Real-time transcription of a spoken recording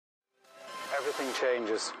everything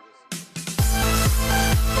changes.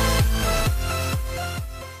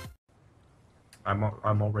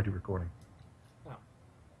 I'm already recording. Oh.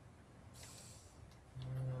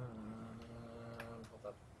 Hold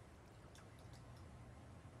up.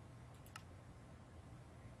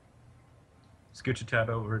 Scooch a tab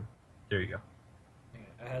over. There you go. Okay,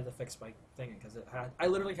 I had to fix my thing because I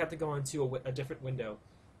literally had to go into a different window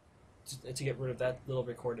to get rid of that little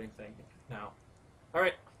recording thing. Now, all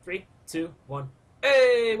right, 3, 2, 1.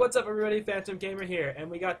 Hey, what's up, everybody? Phantom Gamer here, and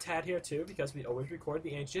we got Tad here too because we always record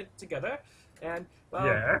the ancient together. And well,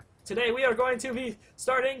 Yeah. Today we are going to be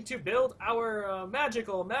starting to build our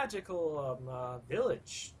magical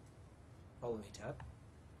village. Follow me, Tad.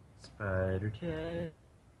 Spider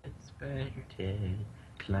Ted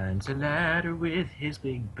climbs a ladder with his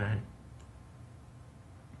big butt.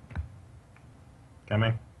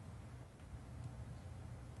 Coming.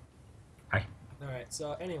 Hi. Alright,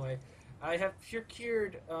 so anyway, I have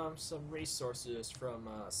procured some resources from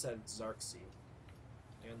said Xarxie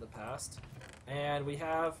in the past, and we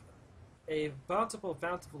have a bountiful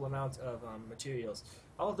amount of materials.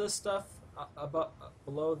 All this stuff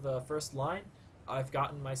below the first line, I've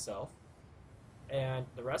gotten myself, and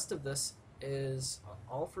the rest of this is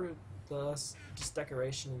all for just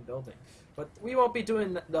decoration and building. But we won't be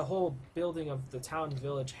doing the whole building of the town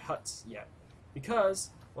village huts yet,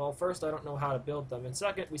 because, well, first I don't know how to build them, and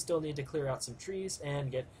second we still need to clear out some trees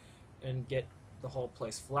and get the whole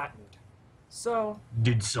place flattened. So,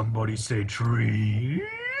 Did somebody say trees?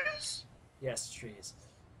 yes, trees.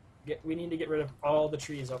 We need to get rid of all the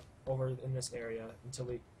trees over in this area until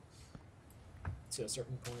we to a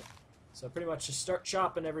certain point. So pretty much just start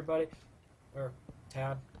chopping, everybody. Or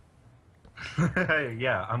Tab.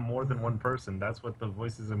 Yeah, I'm more than one person. That's what the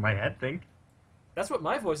voices in my head think. That's what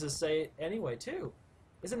my voices say anyway too.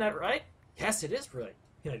 Isn't that right? Yes, it is right.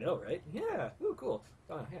 I know, right? Yeah. Ooh, cool.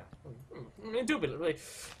 Yeah. Indubitably.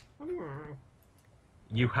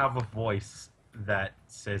 You have a voice that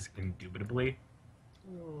says indubitably.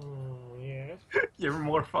 Yes. You're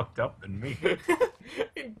more fucked up than me.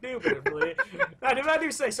 Indubitably. If I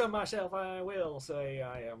do say so myself, I will say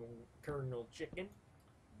I am Colonel Chicken.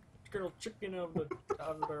 Colonel Chicken of the...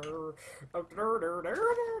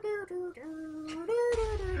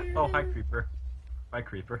 Oh, hi, Creeper. Hi,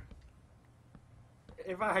 Creeper.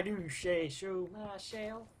 If I do say so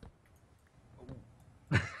myself.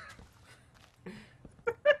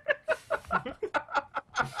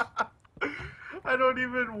 I don't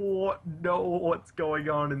even know what's going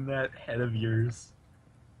on in that head of yours.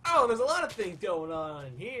 Oh, there's a lot of things going on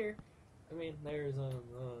in here. I mean, there's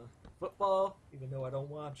football, even though I don't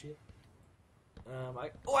watch it.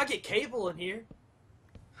 I get cable in here.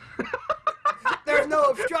 There's no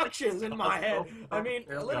obstructions in my head. I mean,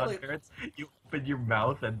 literally. You open your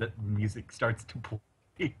mouth and the music starts to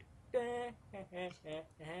play.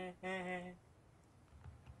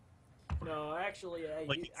 No, actually, I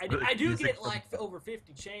Like, do music get like over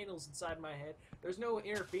 50 channels inside my head. There's no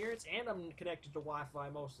interference, and I'm connected to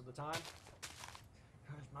Wi-Fi most of the time.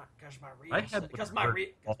 Because my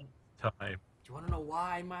all the time. Do you want to know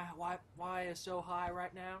why my Wi-Fi is so high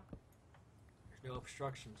right now? There's no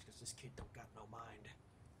obstructions because this kid don't got no mind.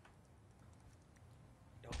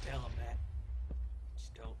 Don't tell him that.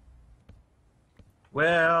 Just don't.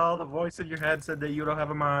 Well, the voice in your head said that you don't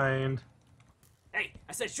have a mind. Hey,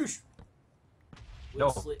 I said shush.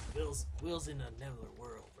 No. Will's in another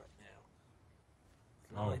world right now.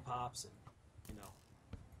 Oh. Lollipops and,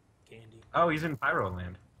 candy. Oh, he's in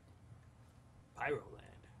Pyroland. Pyroland.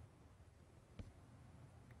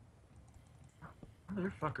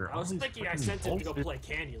 Motherfucker. I was thinking I sent him to go play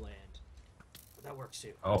Candyland. But that works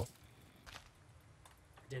too. Oh.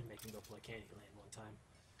 I did make him go play Candyland one time.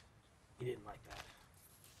 He didn't like that.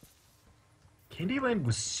 Candyland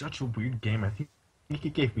was such a weird game. I think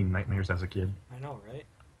it gave me nightmares as a kid. I know, right?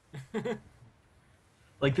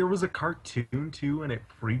 Like, there was a cartoon, too, and it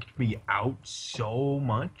freaked me out so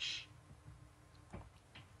much.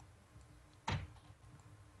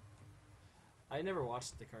 I never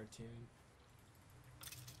watched the cartoon.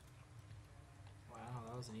 Wow,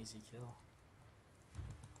 that was an easy kill.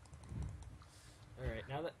 Alright,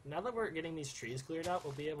 now that we're getting these trees cleared out,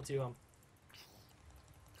 we'll be able to,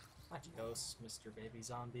 Adios, Mr. Baby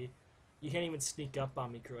Zombie. You can't even sneak up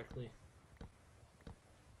on me correctly.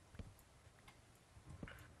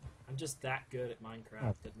 I'm just that good at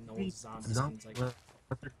Minecraft that no zombie skins like...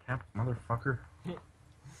 Motherfucker.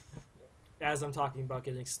 As I'm talking about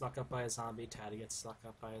getting snuck up by a zombie, Taddy gets snuck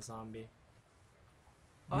up by a zombie.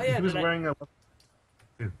 Oh yeah, he was wearing a...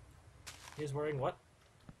 He was wearing what?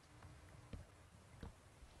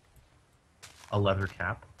 A leather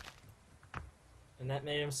cap. And that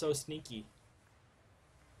made him so sneaky.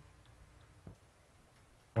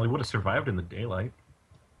 Well, he would have survived in the daylight.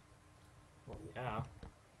 Well, yeah.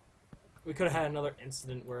 We could have had another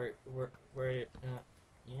incident where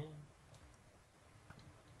yeah.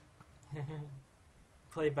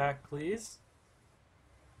 Playback, please.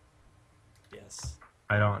 Yes.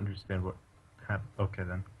 I don't understand what happened. Okay,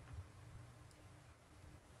 then.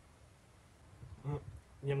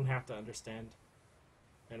 You don't have to understand.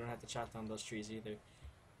 I don't have to chop down those trees either.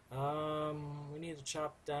 We need to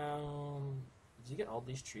chop down... Did you get all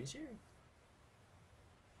these trees here?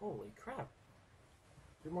 Holy crap.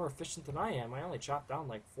 You're more efficient than I am. I only chopped down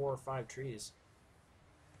like 4 or 5 trees.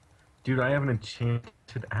 Dude, I have an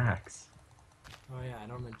enchanted axe. Oh yeah, I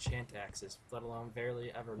don't enchant axes, let alone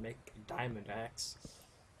barely ever make a diamond axe.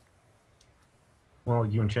 Well,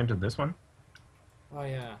 you enchanted this one? Oh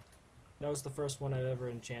yeah. That was the first one I've ever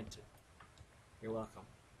enchanted. You're welcome.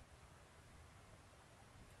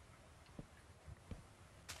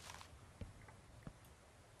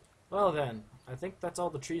 Well then, I think that's all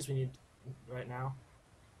the trees we need right now.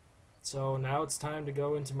 So now it's time to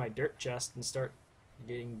go into my dirt chest and start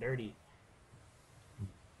getting dirty.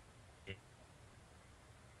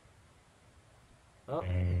 Up,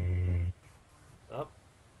 up,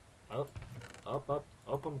 up,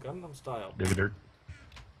 up, I'm Gundam style. Dig dirt.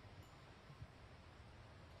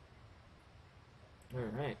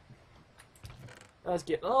 Alright. Let's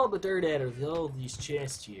get all the dirt out of all these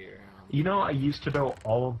chests here. You know, I used to know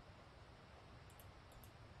all of...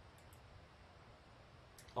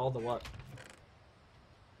 All the what?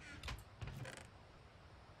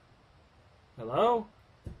 Hello?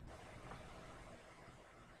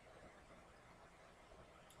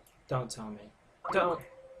 Don't tell me. Don't.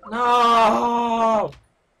 No!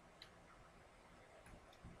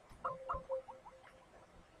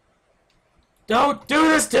 Don't do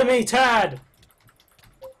this to me, Tad!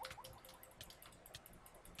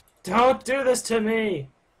 Don't do this to me!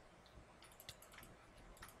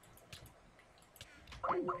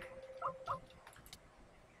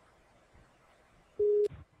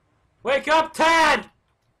 Wake up, Tad!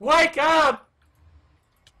 Wake up!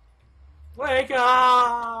 Wake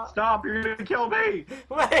up! Stop! You're gonna kill me!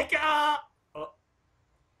 Wake up! Oh.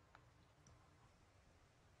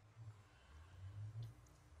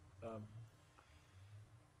 Yeah.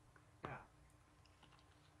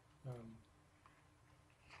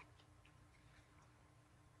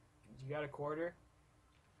 You got a quarter?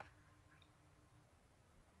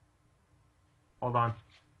 Hold on.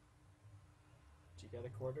 Did you get a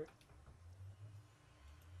quarter?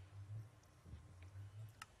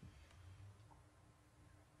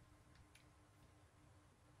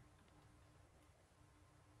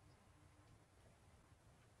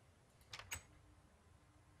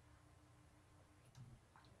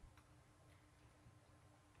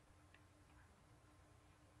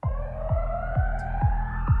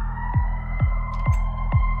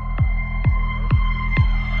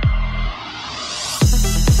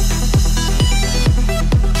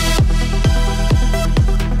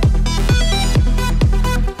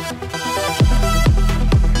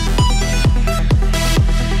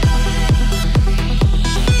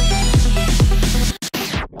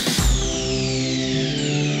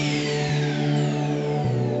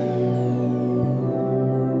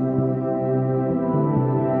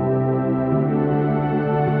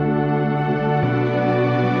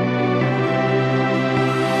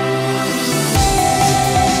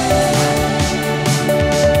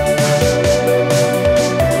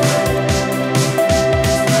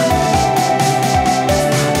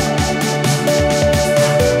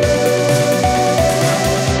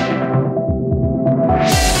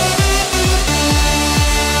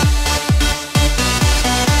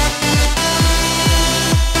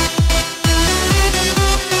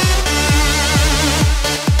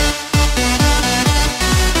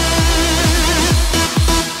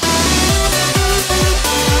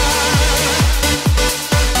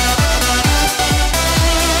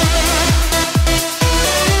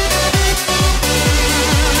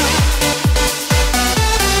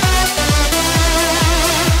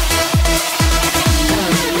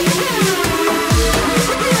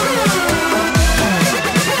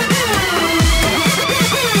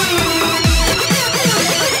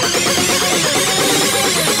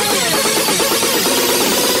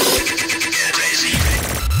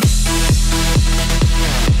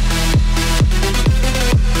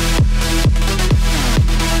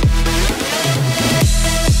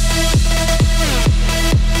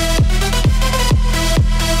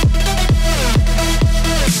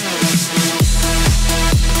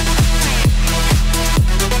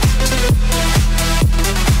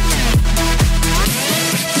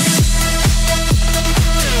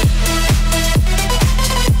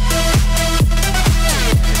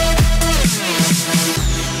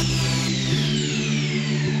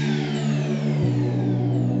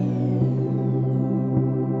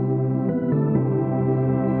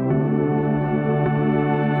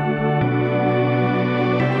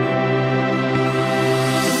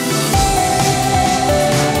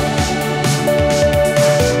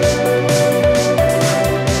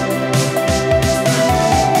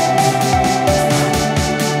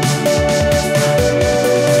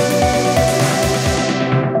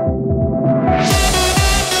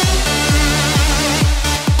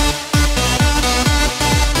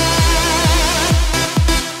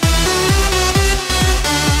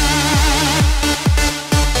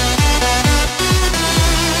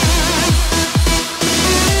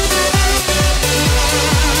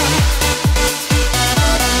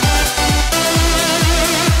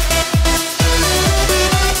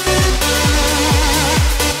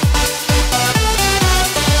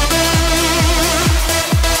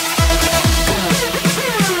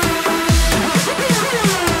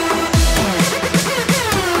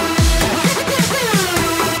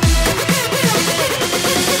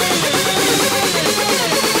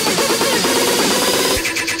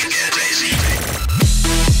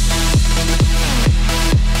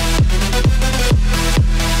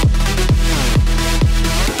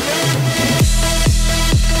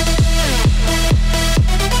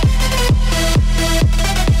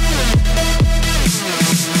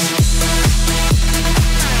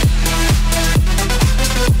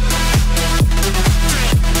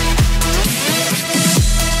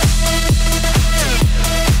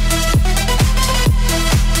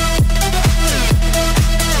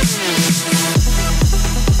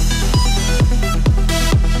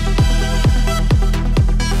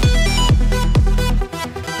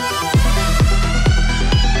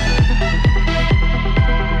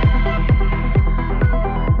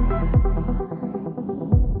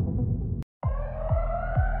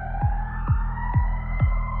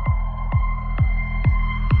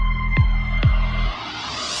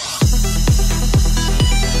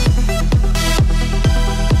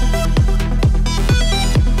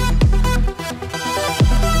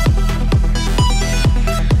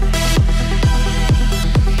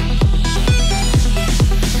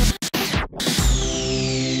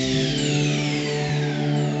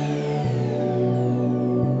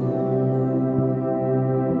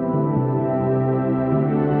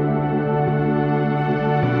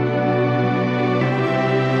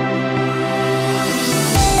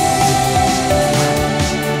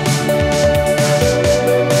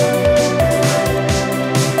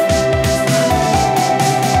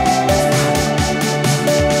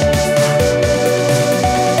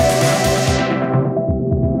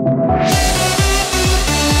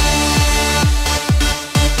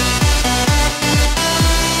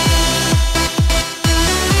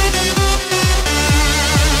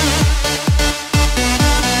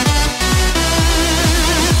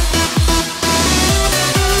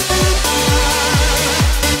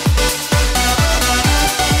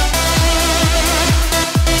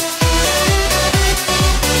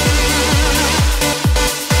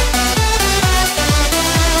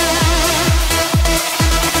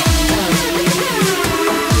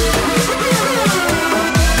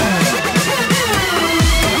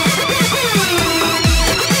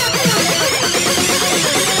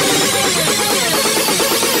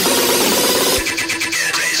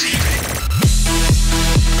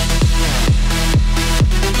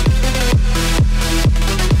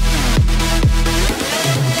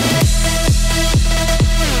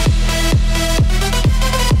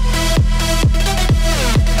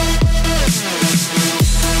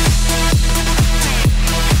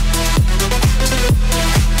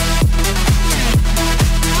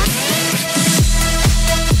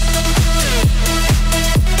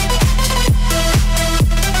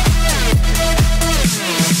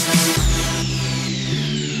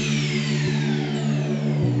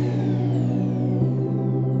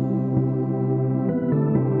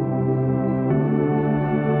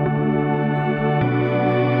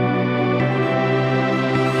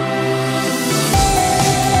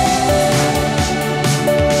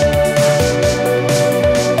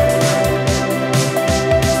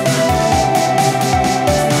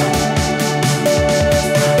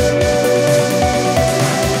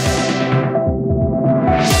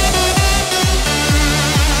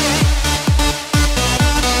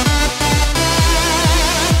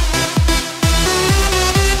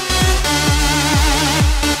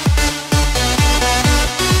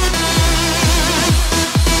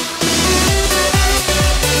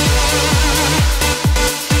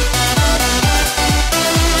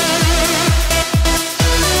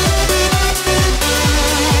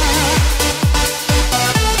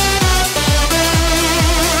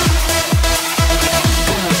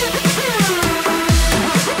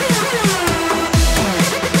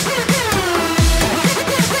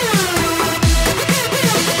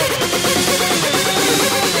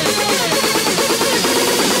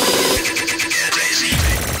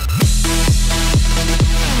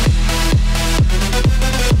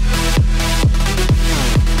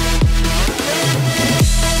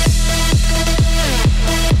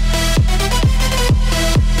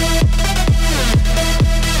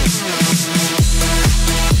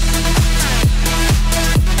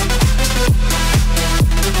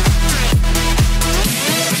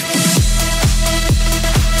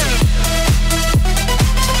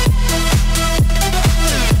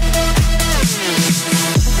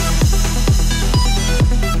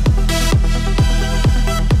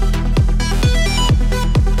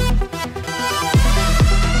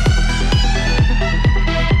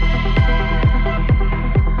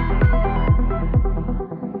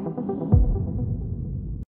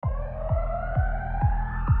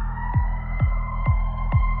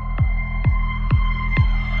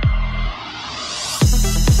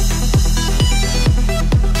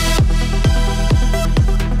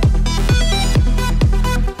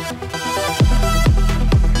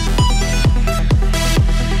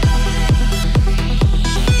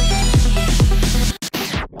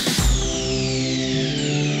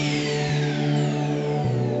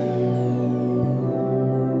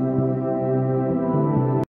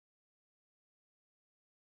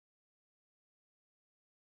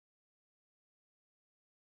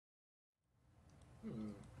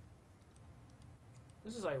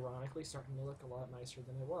 This is ironically starting to look a lot nicer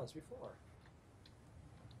than it was before.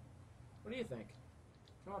 What do you think?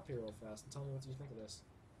 Come up here real fast and tell me what you think of this.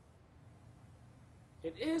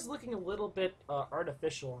 It is looking a little bit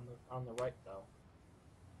artificial on the right, though.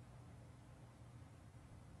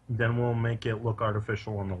 Then we'll make it look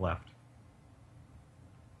artificial on the left.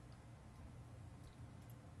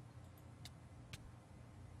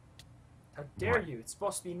 How dare you? It's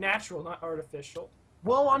supposed to be natural, not artificial.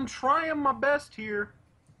 Well, I'm trying my best here.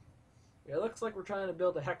 Yeah, it looks like we're trying to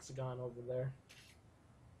build a hexagon over there.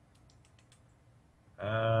 Then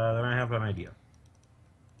I have an idea.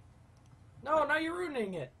 No, now you're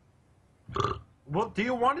ruining it. Well, do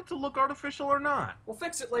you want it to look artificial or not? We'll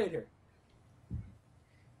fix it later.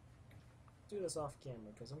 Do this off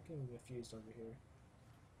camera, because I'm getting confused over here.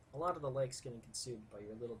 A lot of the lake's getting consumed by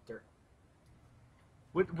your little dirt.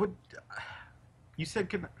 What, you said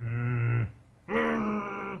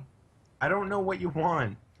I don't know what you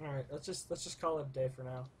want. Alright, let's just call it a day for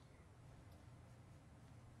now.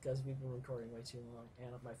 Because we've been recording way too long, and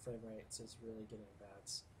my frame rate is really getting bad.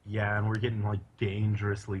 Yeah, and we're getting, like,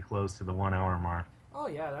 dangerously close to the 1 hour mark. Oh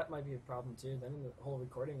yeah, that might be a problem too. Then the whole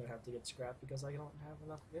recording would have to get scrapped because I don't have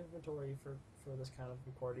enough inventory for this kind of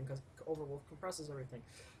recording because Overwolf compresses everything.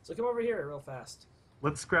 So come over here real fast.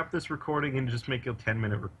 Let's scrap this recording and just make a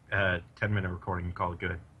 10-minute recording and call it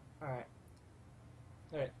good. Alright.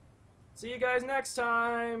 Alright. See you guys next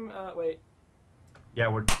time! Wait.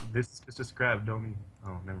 Yeah, this is just scrap, don't we?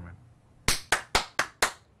 Oh, never mind.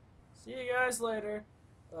 See you guys later.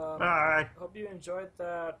 Bye! Hope you enjoyed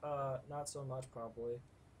that. Not so much, probably.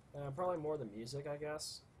 Probably more the music, I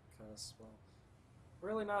guess. Because, well,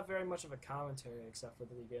 really not very much of a commentary except for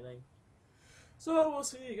the beginning. So, we'll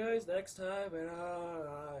see you guys next time, and,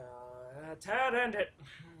 Tad, end it.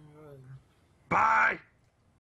 Bye!